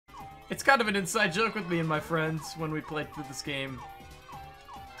It's kind of an inside joke with me and my friends when we played through this game.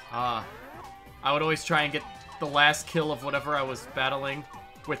 I would always try and get the last kill of whatever I was battling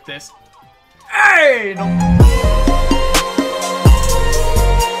with this. Hey! No.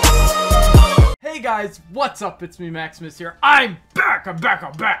 Hey guys, what's up? It's me, Maximus here. I'm back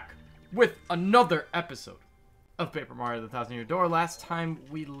with another episode of Paper Mario: The Thousand-Year Door. Last time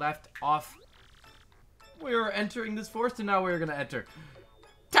we left off, we were entering this forest, and now we're gonna enter.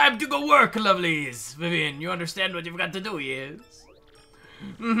 Time to go work, lovelies! Vivian, you understand what you've got to do, yes?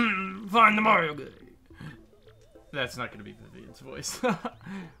 Find the Mario guy. That's not gonna be Vivian's voice.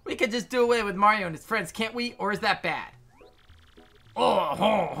 We could just do away with Mario and his friends, can't we? Or is that bad?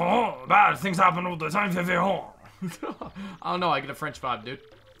 Bad things happen all the time, Vivian. I don't know, I get a French vibe, dude.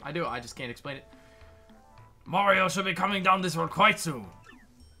 I do, I just can't explain it. Mario should be coming down this road quite soon.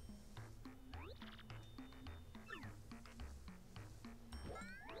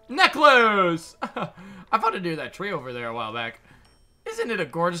 Necklace! I found it near that tree over there a while back. Isn't it a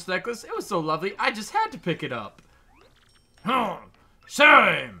gorgeous necklace? It was so lovely, I just had to pick it up.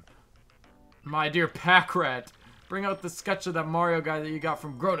 Shame! My dear pack rat, bring out the sketch of that Mario guy that you got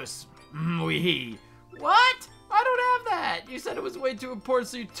from Grotus. Wee. What? I don't have that. You said it was way too important,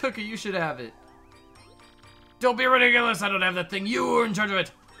 so you took it. You should have it. Don't be ridiculous. I don't have that thing. You were in charge of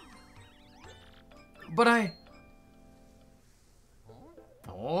it. But I...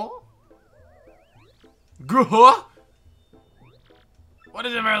 Oh? Gah? What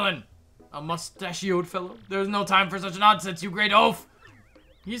is it, Merlin? A mustachioed fellow? There's no time for such nonsense, you great oaf.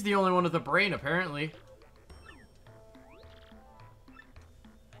 He's the only one with a brain, apparently.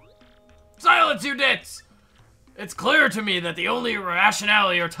 Silence, you dits! It's clear to me that the only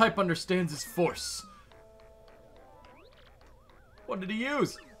rationality your type understands is force. What did he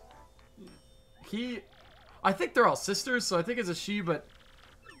use? I think they're all sisters, so I think it's a she, but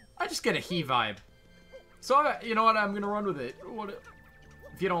I just get a he vibe. So, you know what? I'm gonna run with it.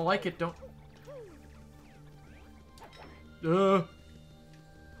 If you don't like it, don't...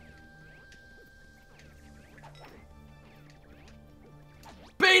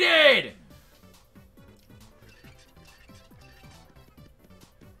 Baited!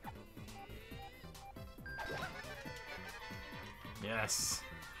 Yes.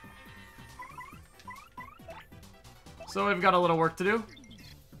 So we've got a little work to do,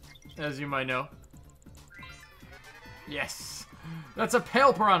 as you might know. Yes. That's a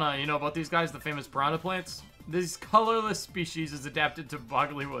pale piranha. You know about these guys, the famous piranha plants? This colorless species is adapted to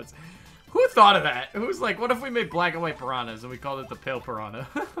Boggly woods. Who thought of that? Who's like, what if we made black and white piranhas and we called it the pale piranha?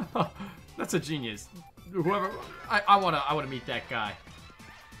 That's a genius. Whoever, I wanna meet that guy.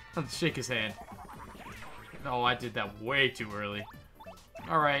 Let's shake his hand. Oh, I did that way too early.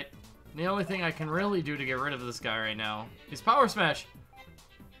 Alright. The only thing I can really do to get rid of this guy right now is Power Smash.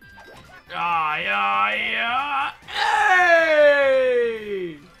 Yeah.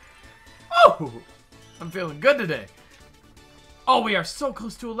 Hey! Oh! I'm feeling good today. Oh, we are so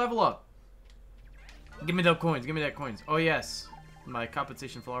close to a level up. Give me those coins. Give me that coins. Oh, yes. My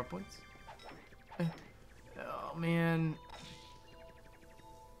compensation flower points. Oh, man.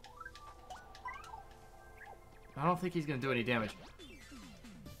 I don't think he's going to do any damage.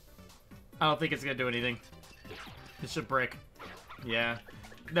 I don't think it's going to do anything. It should break. Yeah.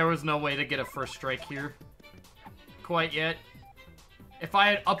 There was no way to get a first strike here. Quite yet. If I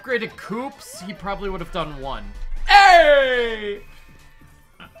had upgraded Koops, he probably would have done one. Hey!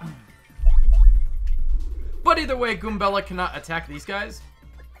 But either way, Goombella cannot attack these guys.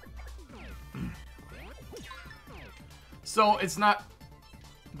 So it's not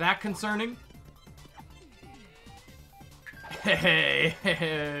that concerning. Hey.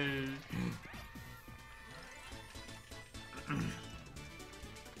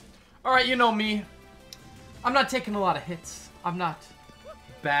 Alright, you know me. I'm not taking a lot of hits. I'm not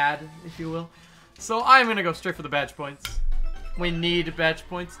bad, if you will. So I'm gonna go straight for the badge points. We need badge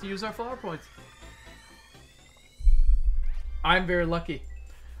points to use our flower points. I'm very lucky.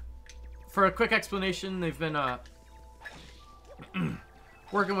 For a quick explanation, they've been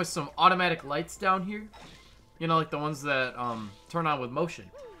working with some automatic lights down here. You know, like the ones that turn on with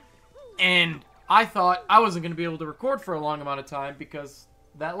motion. And I thought I wasn't going to be able to record for a long amount of time because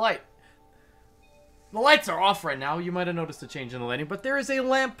that light. The lights are off right now. You might have noticed a change in the lighting, but there is a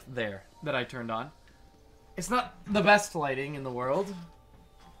lamp there that I turned on. It's not the best lighting in the world,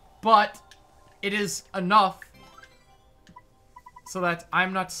 but it is enough so that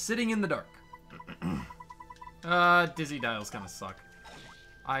I'm not sitting in the dark. Dizzy dials kind of suck.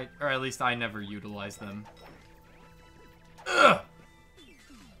 Or at least I never utilize them. Ugh!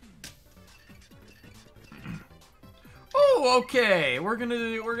 Oh, okay. We're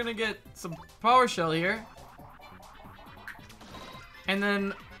gonna get some power shell here. And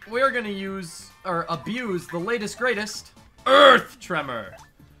then we're gonna use, or abuse, the latest greatest, Earth Tremor.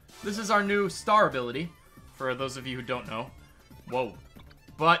 This is our new star ability, for those of you who don't know. Whoa.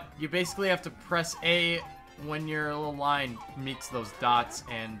 But you basically have to press A when your little line meets those dots,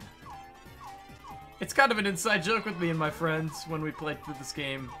 and it's kind of an inside joke with me and my friends when we played through this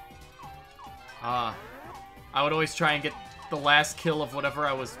game. I would always try and get the last kill of whatever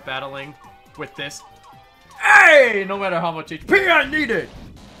I was battling with this. Hey! No matter how much HP I needed!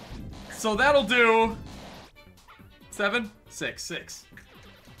 So that'll do 7, 6, 6.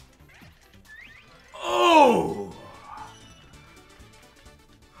 Oh!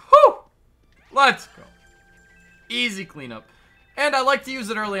 Whew! Let's go. Easy cleanup. And I like to use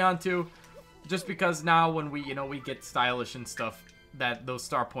it early on too, just because now when we, we get stylish and stuff, that those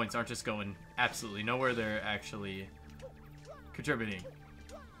star points aren't just going absolutely nowhere, they're actually contributing.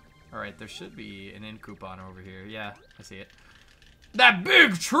 Alright, there should be an in coupon over here. Yeah, I see it. That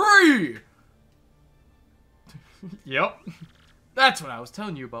big tree! Yep. That's what I was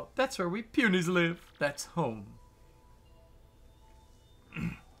telling you about. That's where we punies live. That's home.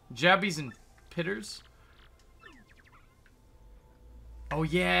 Jabbies and pitters? Oh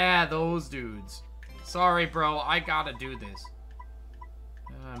yeah, those dudes. Sorry, bro. I gotta do this.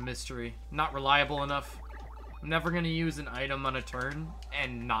 Mystery. Not reliable enough. I'm never gonna use an item on a turn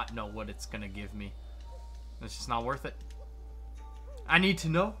and not know what it's gonna give me. It's just not worth it. I need to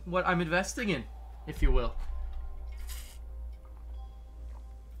know what I'm investing in, if you will.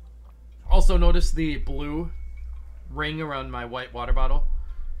 Also notice the blue ring around my white water bottle.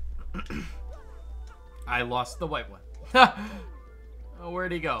 I lost the white one. Oh,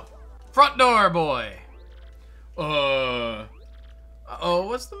 where'd he go? Front door, boy! Uh-oh,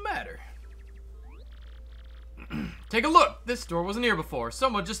 what's the matter? Take a look! This door wasn't here before.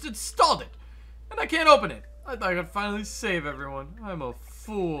 Someone just installed it! And I can't open it! I thought I could finally save everyone. I'm a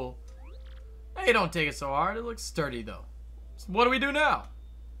fool. Hey, don't take it so hard. It looks sturdy, though. So what do we do now?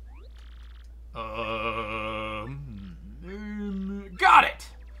 Got it!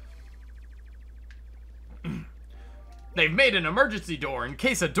 They've made an emergency door in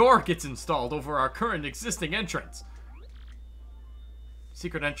case a door gets installed over our current existing entrance.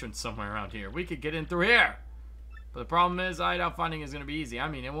 Secret entrance somewhere around here. We could get in through here. But the problem is, I doubt finding is going to be easy. I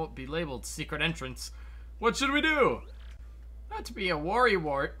mean, it won't be labeled secret entrance. What should we do? Not to be a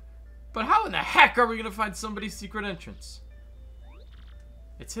worrywart, but how in the heck are we going to find somebody's secret entrance?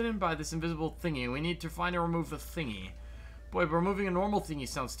 It's hidden by this invisible thingy. We need to find and remove the thingy. Boy, but removing a normal thingy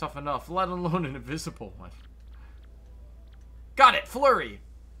sounds tough enough, let alone an invisible one. Got it! Flurry!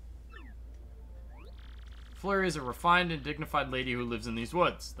 Flurry is a refined and dignified lady who lives in these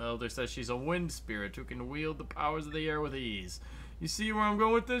woods. The elder says she's a wind spirit who can wield the powers of the air with ease. You see where I'm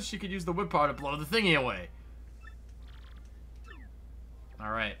going with this? She could use the whip power to blow the thingy away.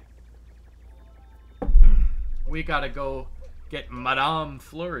 Alright. We gotta go get Madame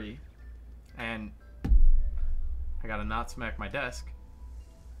Flurry. And I gotta not smack my desk.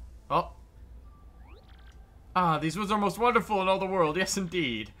 Oh. Ah, these woods are most wonderful in all the world. Yes,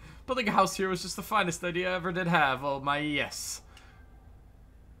 indeed. Building a house here was just the finest idea I ever did have. Oh, my yes.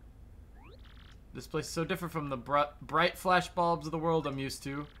 This place is so different from the bright flash bulbs of the world I'm used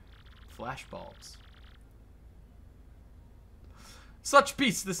to. Flash bulbs. Such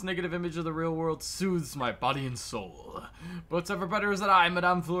peace, this negative image of the real world soothes my body and soul. But what's ever better is that I,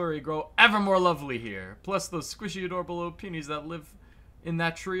 Madame Fleury, grow ever more lovely here. Plus, those squishy, adorable little peonies that live in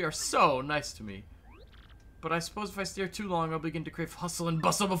that tree are so nice to me. But I suppose if I stare too long, I'll begin to crave hustle and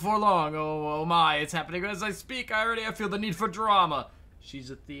bustle before long. Oh my, it's happening as I speak. I feel the need for drama.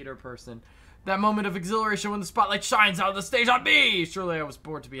 She's a theater person. That moment of exhilaration when the spotlight shines out of the stage on me. Surely I was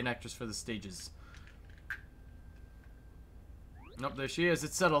born to be an actress for the stages. Nope, there she is.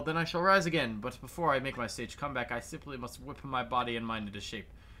 It's settled. Then I shall rise again. But before I make my stage comeback, I simply must whip my body and mind into shape.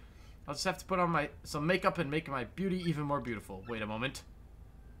 I'll just have to put on some makeup and make my beauty even more beautiful. Wait a moment.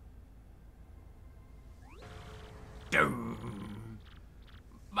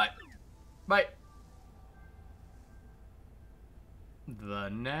 The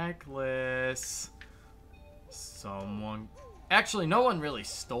necklace. Someone... Actually, no one really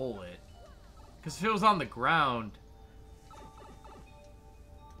stole it. Because if it was on the ground,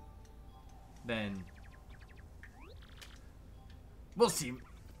 then we'll see.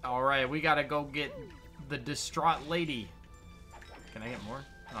 Alright, we gotta go get the distraught lady. Can I get more?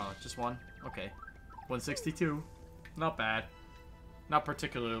 Oh, just one? Okay. 162. Not bad. Not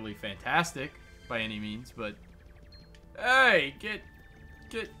particularly fantastic by any means, but hey, get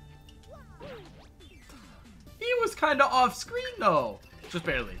He was kind of off screen, though. Just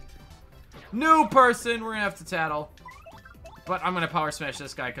barely. New person. We're going to have to tattle. But I'm going to power smash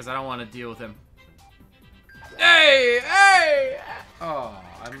this guy because I don't want to deal with him. Hey! Hey! Oh,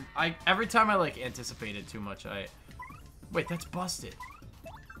 every time I, like, anticipate it too much, Wait, that's busted.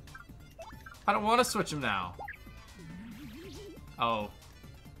 I don't want to switch him now. Oh.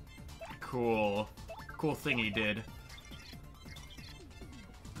 Cool. Cool thing he did.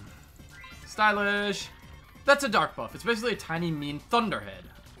 Stylish. That's a dark buff. It's basically a tiny, mean thunderhead.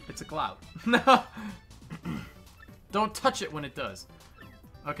 It's a cloud. Don't touch it when it does.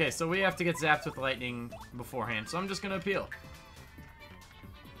 Okay, so we have to get zapped with lightning beforehand, so I'm just gonna appeal.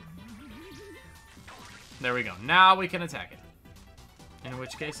 There we go. Now we can attack it. In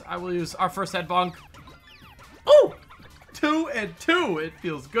which case, I will use our first head bonk. Oh! 2 and 2. It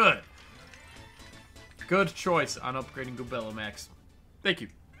feels good. Good choice on upgrading Gubella Max. Thank you.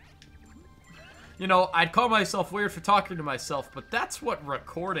 You know, I'd call myself weird for talking to myself, but that's what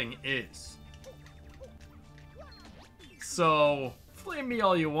recording is. So, flame me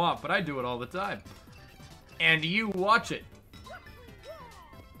all you want, but I do it all the time. And you watch it.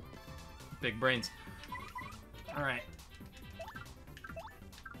 Big brains. Alright.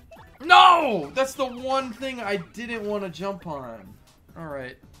 No! That's the one thing I didn't want to jump on.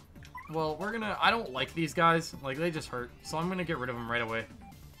 Alright. Well, we're gonna... I don't like these guys. Like, they just hurt. So I'm gonna get rid of them right away.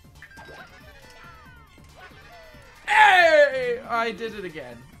 Hey! I did it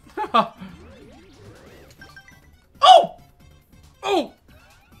again. Oh! Oh!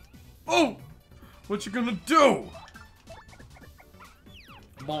 Oh! What you gonna do?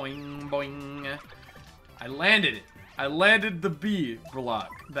 Boing, boing. I landed it. I landed the B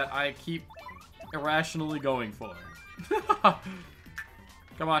block that I keep irrationally going for.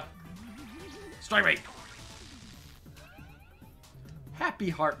 Come on. Strike rate. Happy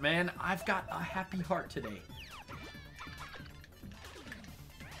heart, man. I've got a happy heart today.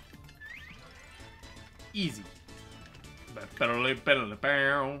 Easy.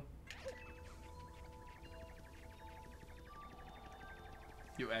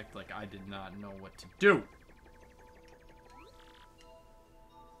 You act like I did not know what to do.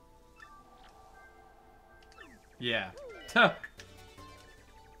 Yeah.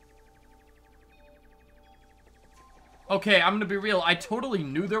 Okay, I'm gonna be real. I totally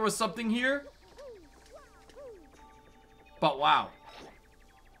knew there was something here. But wow.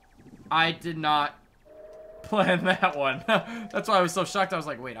 I did not plan that one. That's why I was so shocked. I was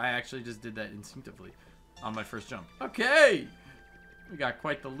like, wait, I actually just did that instinctively on my first jump. Okay. We got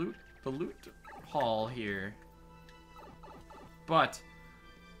quite the loot haul here. But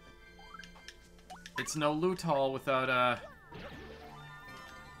it's no loot haul without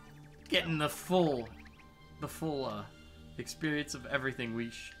getting the full experience of everything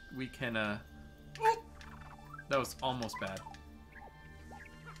we can that was almost bad.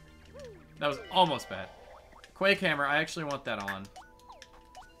 That was almost bad. Quake Hammer, I actually want that on.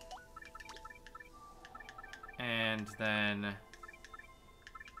 And then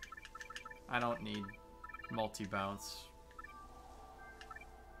I don't need multi-bounce.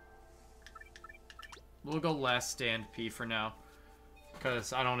 We'll go last stand P for now.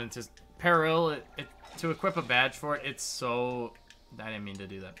 Because I don't anticipate... Peril, to equip a badge for it, it's so... I didn't mean to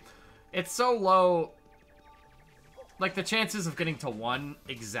do that. It's so low. Like, the chances of getting to 1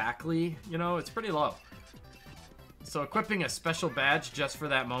 exactly, you know, it's pretty low. So equipping a special badge just for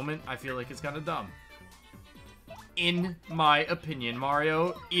that moment, I feel like it's kind of dumb. In my opinion,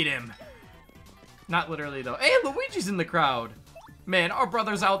 Mario, eat him. Not literally, though. Hey, Luigi's in the crowd. Man, our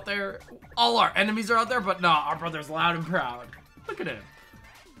brother's out there. All our enemies are out there, but nah, our brother's loud and proud. Look at him.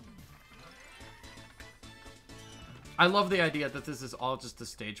 I love the idea that this is all just a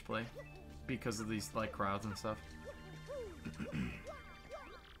stage play because of these, like, crowds and stuff.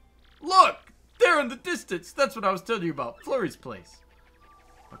 Look! There in the distance! That's what I was telling you about. Flurry's place.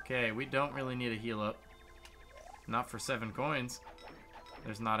 Okay, we don't really need a heal up. Not for 7 coins.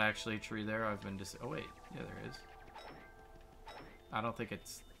 There's not actually a tree there. I've been oh, wait. Yeah, there is. I don't think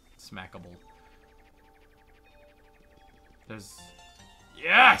it's smackable. There's...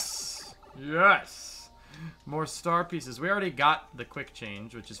 Yes! Yes! More star pieces. We already got the quick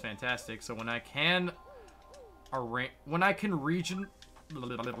change, which is fantastic. So when I can... region...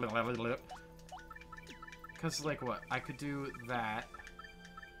 Because, like, what? I could do that.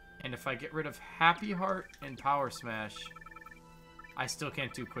 And if I get rid of Happy Heart and Power Smash, I still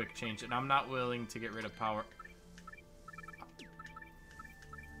can't do quick change. And I'm not willing to get rid of Power...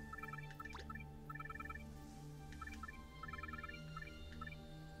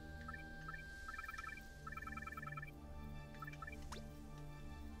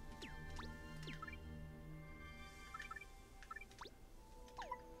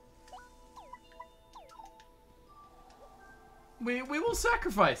 we will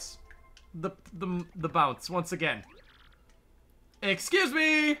sacrifice the bounce once again. Excuse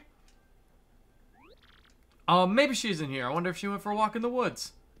me! Maybe she's in here. I wonder if she went for a walk in the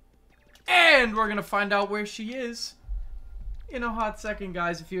woods. And we're gonna find out where she is in a hot second,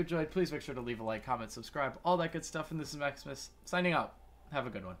 guys. If you enjoyed, please make sure to leave a like, comment, subscribe, all that good stuff. And this is Maximus, signing out. Have a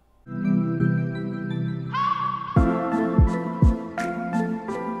good one.